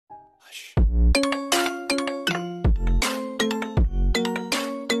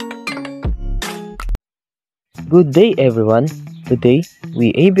Good day everyone! Today,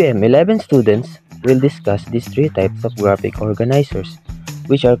 we ABM 11 students will discuss these three types of graphic organizers,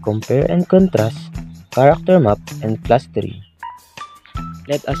 which are compare and contrast, character map, and clustering.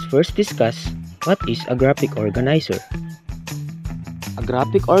 Let us first discuss what is a graphic organizer. A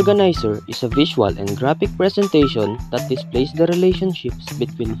graphic organizer is a visual and graphic presentation that displays the relationships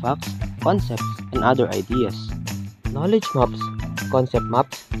between facts, concepts, and other ideas. Knowledge maps, concept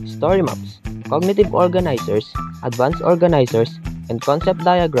maps, story maps, cognitive organizers, advanced organizers, and concept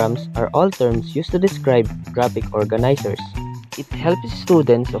diagrams are all terms used to describe graphic organizers. It helps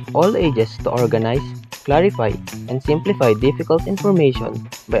students of all ages to organize, clarify, and simplify difficult information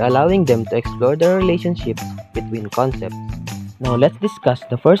by allowing them to explore the relationships between concepts. Now let's discuss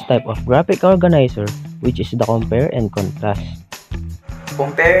the first type of graphic organizer, which is the compare and contrast.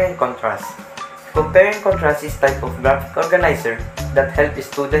 Compare and contrast. Compare and contrast is type of graphic organizer that helps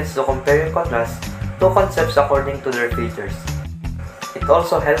students to compare and contrast two concepts according to their features. It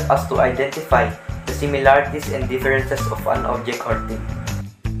also helps us to identify the similarities and differences of an object or thing.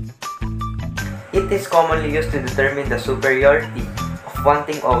 It is commonly used to determine the superiority of one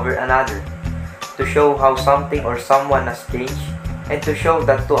thing over another, to show how something or someone has changed, and to show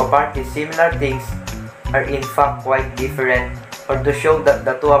that to a party similar things are in fact quite different, or to show that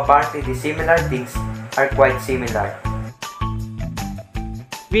the to a party dissimilar things are quite similar.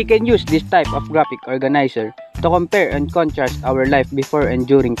 We can use this type of graphic organizer to compare and contrast our life before and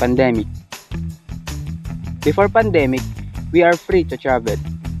during pandemic. Before pandemic, we are free to travel,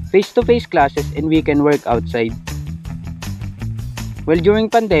 face-to-face classes, and we can work outside. While during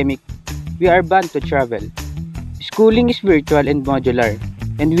pandemic, we are banned to travel. Schooling is virtual and modular,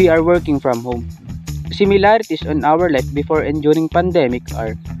 and we are working from home. Similarities on our life before and during pandemic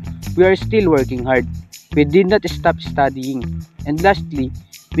are, we are still working hard, we did not stop studying, and lastly,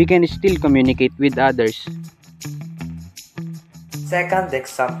 we can still communicate with others. Second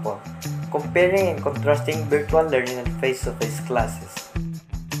example, comparing and contrasting virtual learning and face-to-face classes.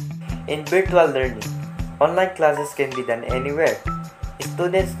 In virtual learning, online classes can be done anywhere.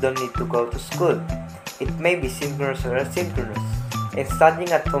 Students don't need to go to school. It may be synchronous or asynchronous, and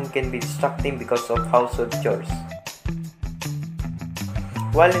studying at home can be distracting because of household chores.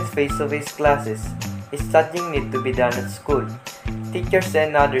 While in face-to-face classes, studying needs to be done at school. Teachers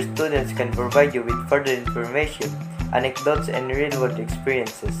and other students can provide you with further information, anecdotes, and real-world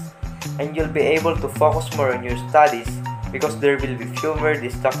experiences, and you'll be able to focus more on your studies because there will be fewer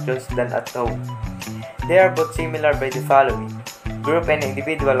distractions than at home. They are both similar by the following. Group and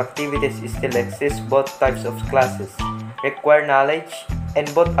individual activities still exist. Both types of classes require knowledge, and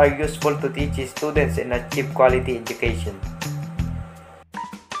both are useful to teach students and achieve quality education.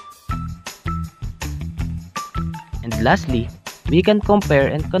 And lastly, we can compare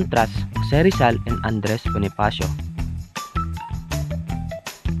and contrast Jose Rizal and Andres Bonifacio.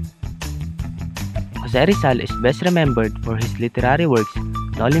 Jose Rizal is best remembered for his literary works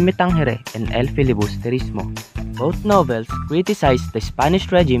No Me Tangere and El Filibusterismo. Both novels criticize the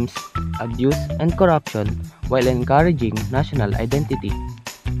Spanish regime's abuse and corruption while encouraging national identity.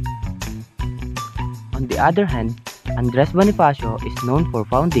 On the other hand, Andres Bonifacio is known for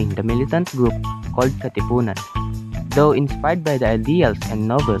founding the militant group called Katipunan. Though inspired by the ideals and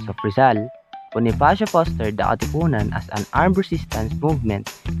novels of Rizal, Bonifacio fostered the Katipunan as an armed resistance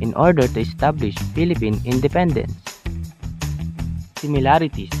movement in order to establish Philippine independence.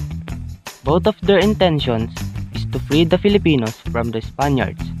 Similarities. Both of their intentions is to free the Filipinos from the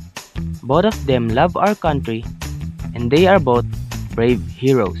Spaniards. Both of them love our country, and they are both brave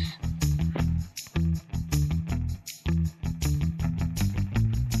heroes.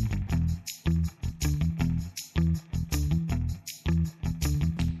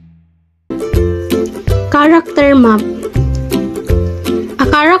 Character map. A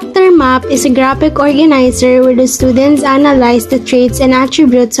character map is a graphic organizer where the students analyze the traits and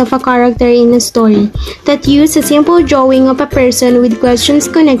attributes of a character in a story that use a simple drawing of a person with questions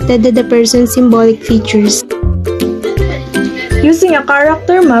connected to the person's symbolic features. Using a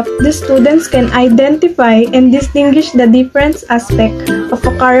character map, the students can identify and distinguish the different aspects of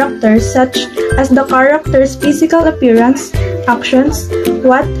a character, such as the character's physical appearance, actions,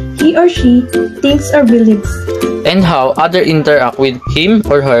 what he or she thinks or believes, and how others interact with him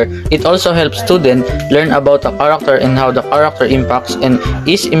or her. It also helps students learn about a character and how the character impacts and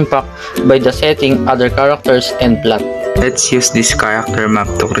is impacted by the setting, other characters, and plot. Let's use this character map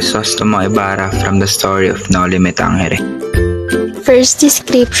to Crisostomo Ibarra from the story of No Me Tangere. First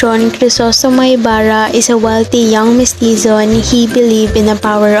description, Crisostomo Ibarra is a wealthy young mestizo and he believed in the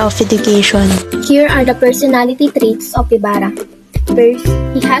power of education. Here are the personality traits of Ibarra. First,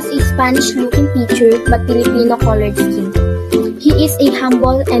 he has a Spanish-looking feature but Filipino-colored skin. He is a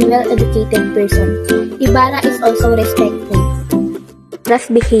humble and well-educated person. Ibarra is also respectful. Thus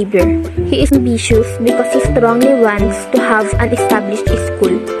behavior. He is ambitious because he strongly wants to have an established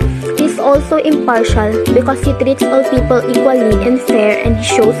school. He is also impartial because he treats all people equally and fair, and he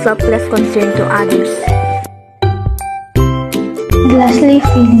shows selfless concern to others. Lastly,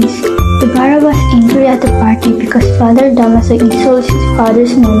 feelings. Ibarra was angry at the party because Father Damaso insults his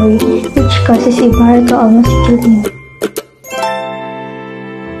father's memory, which causes Ibarra to almost kill him.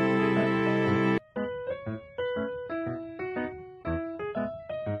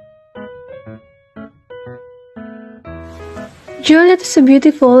 Juliet is a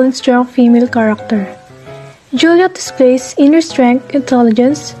beautiful and strong female character. Juliet displays inner strength,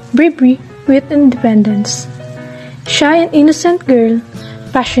 intelligence, bravery, wit, and independence. Shy and innocent girl,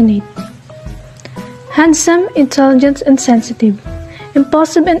 passionate. Handsome, intelligent, and sensitive.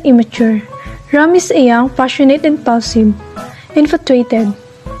 Impulsive and immature. Ram is a young, passionate, impulsive, infatuated.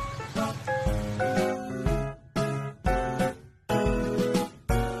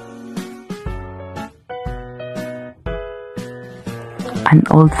 An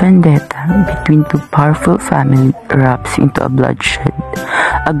old vendetta between two powerful families erupts into a bloodshed.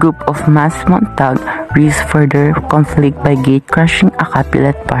 A group of masked Montag risks further conflict by gate-crashing a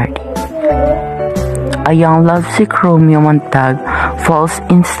Capulet party. A young lovesick Romeo Montag falls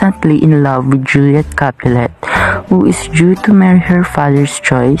instantly in love with Juliet Capulet, who is due to marry her father's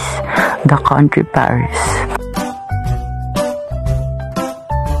choice, the country Paris.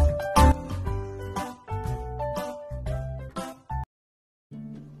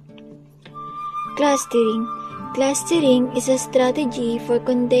 Clustering. Clustering is a strategy for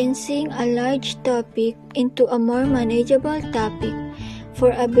condensing a large topic into a more manageable topic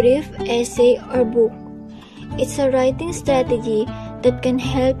for a brief essay or book. It's a writing strategy that can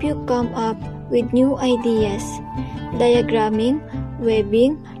help you come up with new ideas. Diagramming,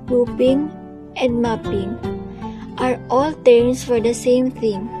 webbing, looping, and mapping are all terms for the same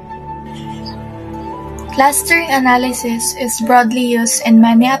thing. Clustering analysis is broadly used in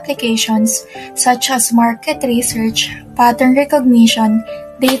many applications such as market research, pattern recognition,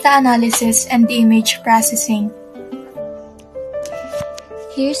 data analysis, and image processing.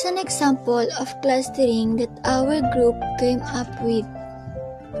 Here's an example of clustering that our group came up with.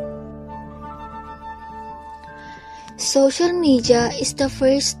 Social media is the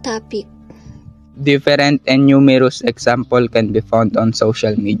first topic. Different and numerous examples can be found on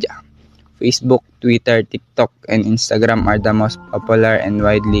social media. Facebook, Twitter, TikTok, and Instagram are the most popular and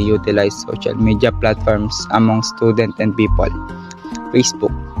widely utilized social media platforms among students and people. Facebook.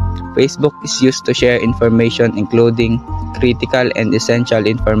 Facebook is used to share information including critical and essential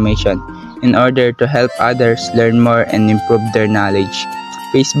information in order to help others learn more and improve their knowledge.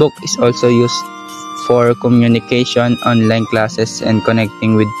 Facebook is also used for communication, online classes, and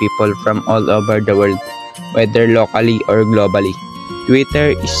connecting with people from all over the world, whether locally or globally.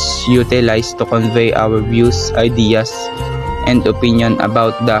 Twitter is utilized to convey our views, ideas, and opinion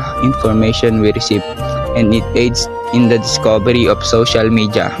about the information we receive, and it aids in the discovery of social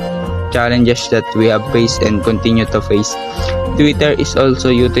media challenges that we have faced and continue to face. Twitter is also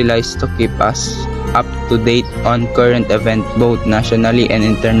utilized to keep us up to date on current events both nationally and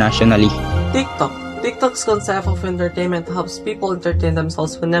internationally. TikTok. TikTok's concept of entertainment helps people entertain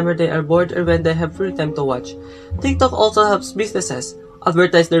themselves whenever they are bored or when they have free time to watch. TikTok also helps businesses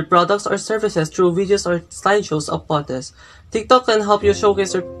advertise their products or services through videos or slideshows of photos. TikTok can help you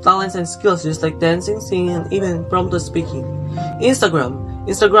showcase your talents and skills just like dancing, singing, and even impromptu speaking. Instagram.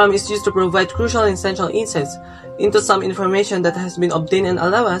 Instagram is used to provide crucial and essential insights into some information that has been obtained and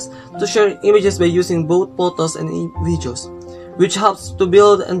allow us to share images by using both photos and videos, which helps to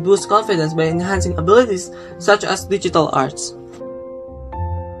build and boost confidence by enhancing abilities such as digital arts.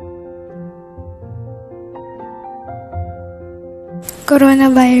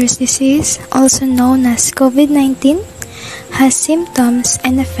 Coronavirus disease, also known as COVID-19, has symptoms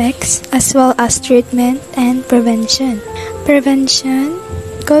and effects as well as treatment and prevention. Prevention.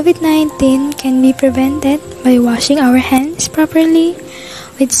 COVID-19 can be prevented by washing our hands properly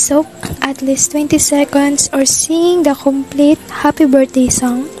with soap at least 20 seconds or singing the complete happy birthday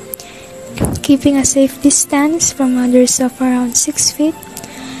song, keeping a safe distance from others of around 6 feet,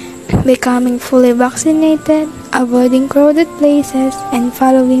 becoming fully vaccinated, avoiding crowded places, and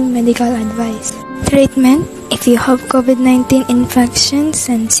following medical advice. Treatment. If you have COVID-19 infections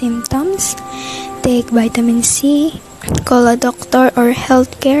and symptoms, take vitamin C, call a doctor or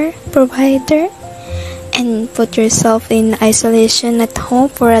healthcare provider, and put yourself in isolation at home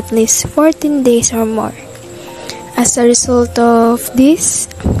for at least 14 days or more. As a result of this,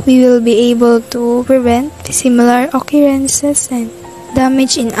 we will be able to prevent similar occurrences and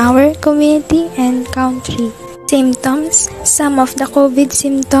damage in our community and country. Symptoms. Some of the COVID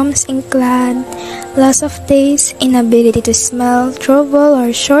symptoms include loss of taste, inability to smell, trouble or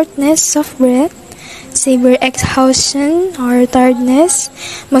shortness of breath, severe exhaustion or tiredness,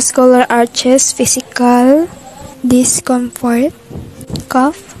 muscular arches, physical discomfort,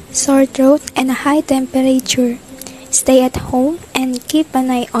 cough, sore throat, and a high temperature. Stay at home and keep an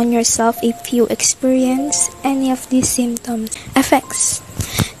eye on yourself if you experience any of these symptoms. Effects.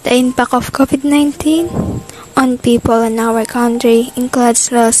 The impact of COVID-19 on people in our country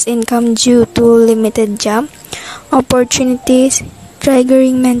includes lost income due to limited job opportunities,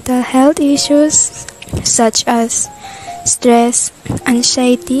 triggering mental health issues such as stress,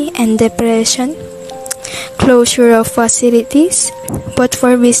 anxiety, and depression, closure of facilities, both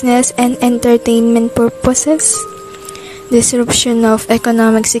for business and entertainment purposes, disruption of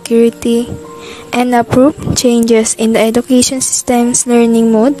economic security, and abrupt changes in the education system's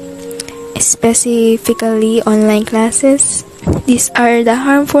learning mode, specifically online classes. These are the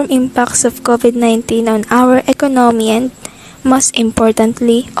harmful impacts of COVID-19 on our economy and, most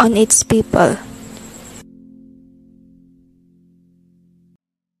importantly, on its people.